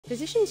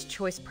Physician's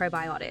Choice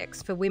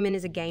Probiotics for women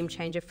is a game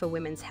changer for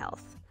women's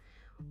health.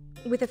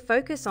 With a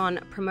focus on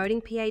promoting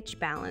pH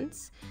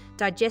balance,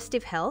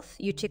 digestive health,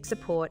 utic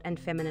support, and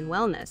feminine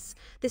wellness,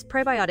 this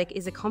probiotic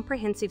is a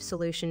comprehensive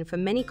solution for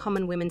many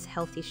common women's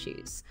health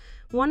issues.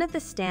 One of the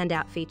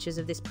standout features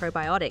of this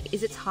probiotic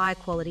is its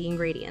high-quality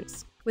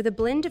ingredients. With a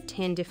blend of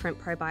 10 different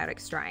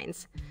probiotic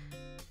strains,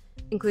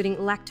 including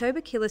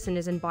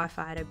Lactobacillus and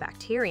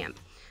Bifidobacterium,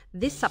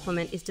 this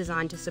supplement is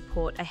designed to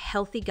support a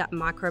healthy gut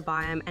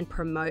microbiome and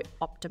promote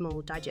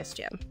optimal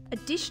digestion.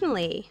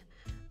 Additionally,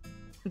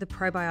 the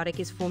probiotic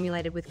is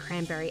formulated with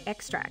cranberry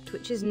extract,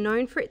 which is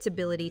known for its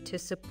ability to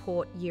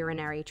support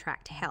urinary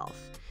tract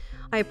health.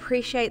 I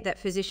appreciate that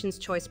Physician's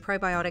Choice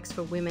Probiotics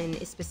for women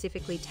is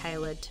specifically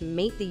tailored to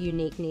meet the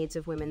unique needs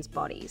of women's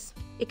bodies.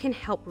 It can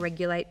help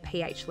regulate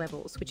pH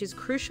levels, which is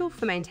crucial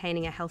for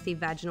maintaining a healthy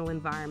vaginal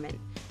environment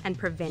and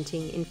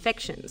preventing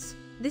infections.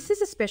 This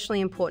is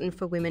especially important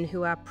for women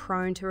who are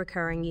prone to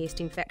recurring yeast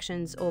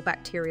infections or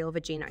bacterial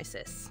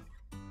vaginosis.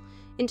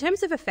 In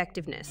terms of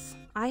effectiveness,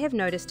 I have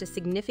noticed a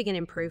significant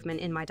improvement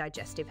in my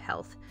digestive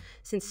health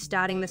since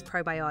starting this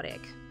probiotic.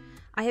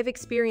 I have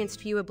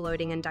experienced fewer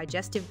bloating and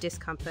digestive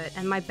discomfort,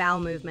 and my bowel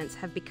movements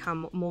have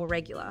become more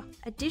regular.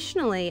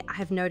 Additionally, I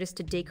have noticed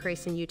a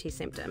decrease in UTI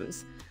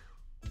symptoms,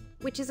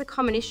 which is a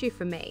common issue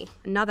for me.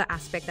 Another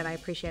aspect that I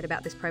appreciate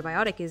about this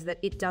probiotic is that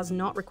it does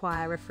not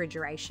require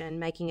refrigeration,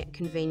 making it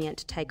convenient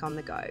to take on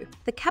the go.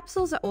 The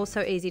capsules are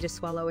also easy to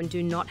swallow and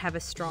do not have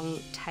a strong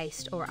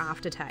taste or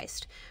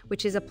aftertaste,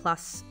 which is a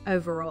plus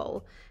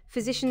overall.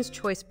 Physician's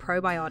Choice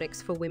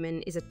Probiotics for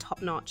women is a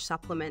top-notch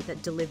supplement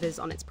that delivers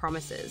on its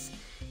promises.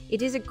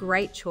 It is a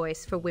great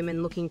choice for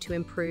women looking to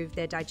improve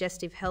their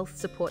digestive health,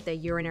 support their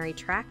urinary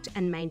tract,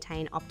 and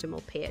maintain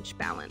optimal pH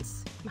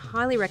balance. I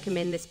highly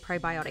recommend this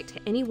probiotic to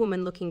any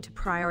woman looking to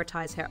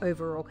prioritise her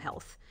overall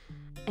health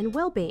and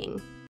well-being.